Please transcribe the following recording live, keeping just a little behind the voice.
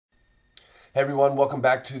Hey everyone, welcome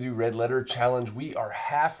back to the Red Letter Challenge. We are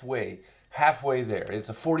halfway there. It's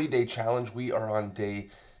a 40-day challenge. We are on day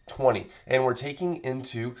 20, and we're taking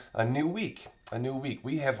into a new week.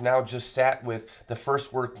 We have now just sat with the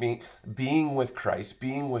first work being with Christ,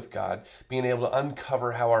 being with God, being able to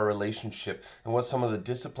uncover how our relationship and what some of the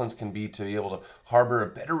disciplines can be to be able to harbor a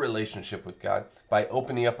better relationship with God by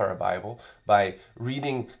opening up our Bible, by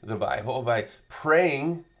reading the Bible, by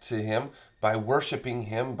praying to Him, by worshiping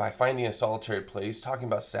Him, by finding a solitary place, talking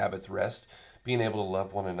about Sabbath rest, being able to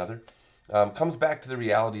love one another. Comes back to the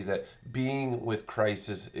reality that being with Christ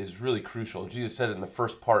is really crucial. Jesus said it in the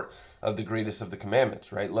first part of the greatest of the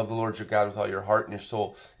commandments, right? Love the Lord your God with all your heart and your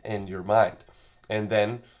soul and your mind. And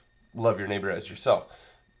then love your neighbor as yourself.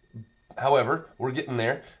 However, we're getting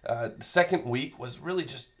there. The second week was really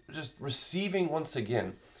just receiving once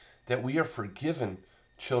again that we are forgiven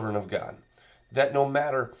children of God. That no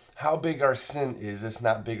matter how big our sin is, it's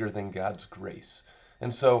not bigger than God's grace.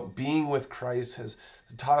 And so being with Christ has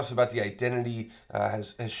taught us about the identity,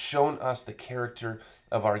 has shown us the character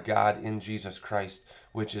of our God in Jesus Christ,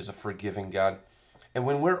 which is a forgiving God. And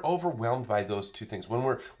when we're overwhelmed by those two things, when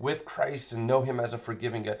we're with Christ and know Him as a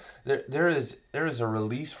forgiving God, there is a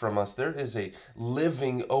release from us. There is a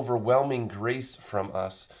living, overwhelming grace from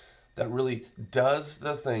us that really does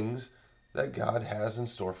the things that God has in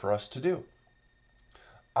store for us to do.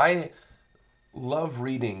 I love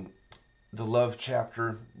reading the love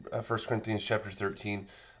chapter, 1 Corinthians chapter 13.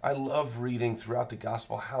 I love reading throughout the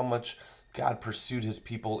gospel how much God pursued His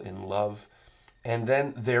people in love and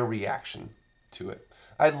then their reaction to it.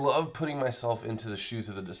 I love putting myself into the shoes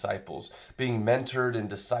of the disciples, being mentored and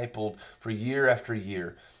discipled for year after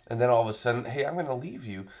year. And then all of a sudden, hey, I'm going to leave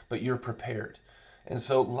you, but you're prepared. And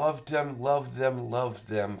so loved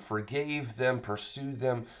them, forgave them, pursued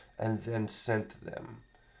them, and then sent them.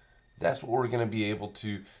 That's what we're going to be able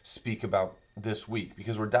to speak about this week,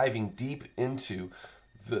 because we're diving deep into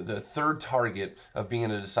the third target of being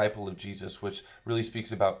a disciple of Jesus, which really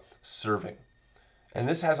speaks about serving. And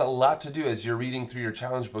this has a lot to do, as you're reading through your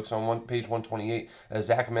challenge books on page 128, as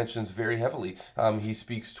Zach mentions very heavily, he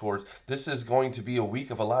speaks towards, this is going to be a week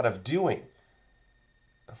of a lot of doing.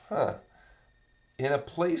 In a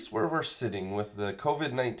place where we're sitting with the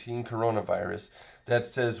COVID-19 coronavirus that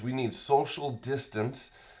says we need social distance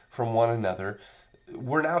from one another,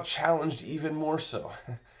 we're now challenged even more so.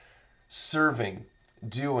 Serving,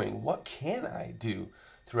 doing, what can I do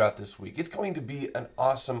throughout this week? It's going to be an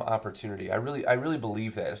awesome opportunity. I really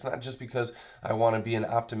believe that. It's not just because I want to be an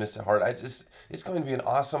optimist at heart. It's going to be an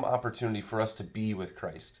awesome opportunity for us to be with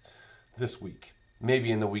Christ this week,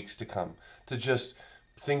 maybe in the weeks to come. To just,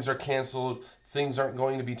 things are canceled, things aren't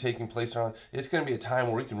going to be taking place around. It's going to be a time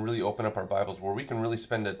where we can really open up our Bibles, where we can really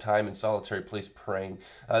spend a time in solitary place praying.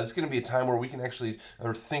 It's going to be a time where we can actually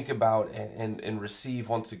think about and receive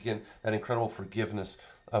once again that incredible forgiveness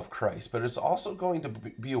of Christ. But it's also going to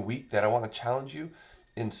be a week that I want to challenge you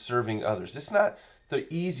in serving others. It's not the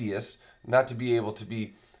easiest not to be able to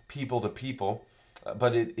be people to people,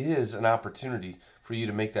 but it is an opportunity for you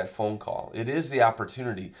to make that phone call. It is the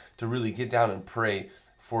opportunity to really get down and pray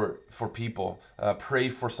for people. Pray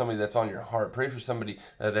for somebody that's on your heart. Pray for somebody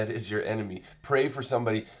that is your enemy. Pray for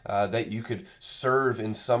somebody that you could serve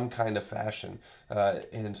in some kind of fashion.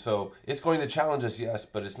 And so it's going to challenge us, yes,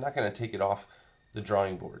 but it's not going to take it off the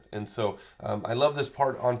drawing board. And so I love this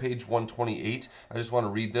part on page 128. I just want to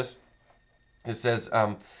read this. It says,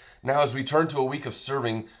 now as we turn to a week of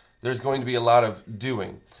serving, there's going to be a lot of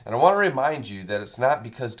doing. And I want to remind you that it's not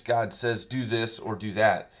because God says do this or do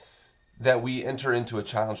that we enter into a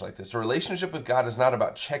challenge like this. A relationship with God is not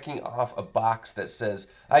about checking off a box that says,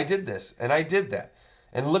 I did this and I did that,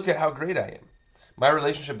 and look at how great I am. My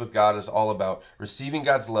relationship with God is all about receiving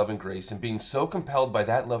God's love and grace and being so compelled by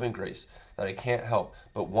that love and grace that I can't help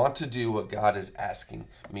but want to do what God is asking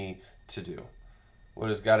me to do.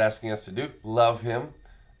 What is God asking us to do? Love Him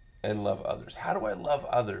and love others. How do I love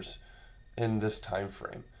others in this time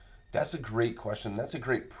frame? That's a great question. That's a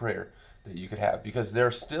great prayer that you could have, because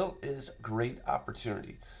there still is great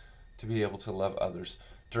opportunity to be able to love others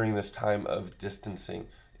during this time of distancing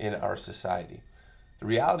in our society. The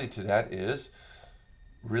reality to that is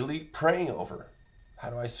really praying over,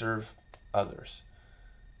 how do I serve others?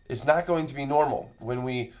 It's not going to be normal when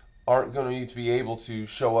we aren't going to be able to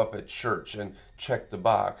show up at church and check the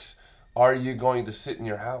box. Are you going to sit in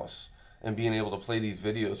your house and being able to play these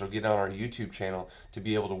videos or get on our YouTube channel to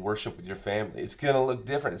be able to worship with your family? It's going to look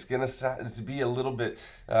different. It's going to be a little bit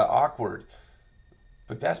awkward.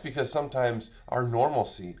 But that's because sometimes our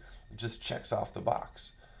normalcy just checks off the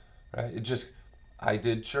box, right? I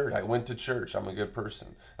did church. I went to church. I'm a good person.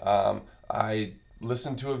 I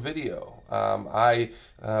listened to a video. I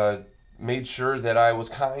made sure that I was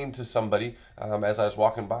kind to somebody as I was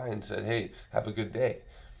walking by and said, hey, have a good day.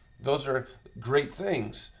 Those are great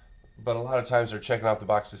things, but a lot of times they're checking off the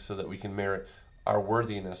boxes so that we can merit our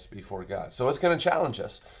worthiness before God. So it's going to challenge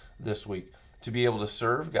us this week to be able to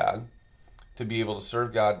serve God,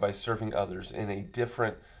 by serving others in a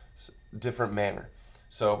different manner.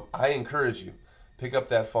 So I encourage you, pick up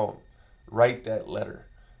that phone, write that letter.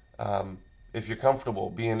 If you're comfortable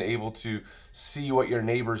being able to see what your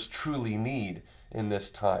neighbors truly need in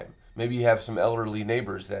this time. Maybe you have some elderly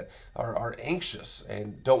neighbors that are anxious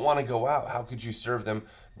and don't want to go out. How could you serve them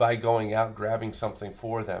by going out, grabbing something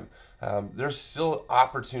for them? There's still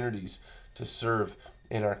opportunities to serve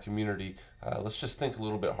in our community. Let's just think a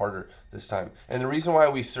little bit harder this time. And the reason why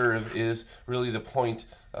we serve is really the point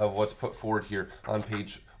of what's put forward here on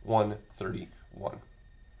page 131.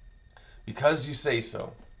 Because you say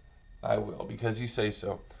so, I will. Because you say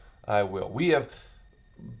so, I will. We have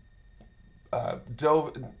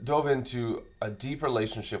dove into a deep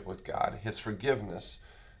relationship with God, His forgiveness,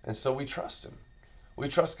 and so we trust Him. We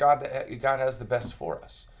trust God that God has the best for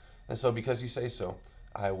us. And so because you say so,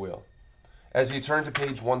 I will. As you turn to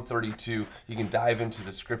page 132, you can dive into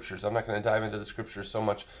the scriptures. I'm not going to dive into the scriptures so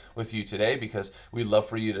much with you today because we'd love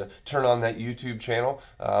for you to turn on that YouTube channel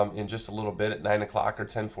in just a little bit at 9 o'clock or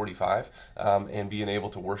 10:45 and being able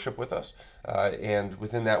to worship with us. And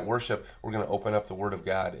within that worship, we're going to open up the Word of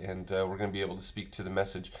God, and we're going to be able to speak to the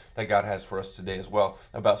message that God has for us today as well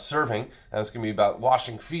about serving. It's going to be about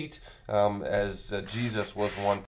washing feet, as Jesus was one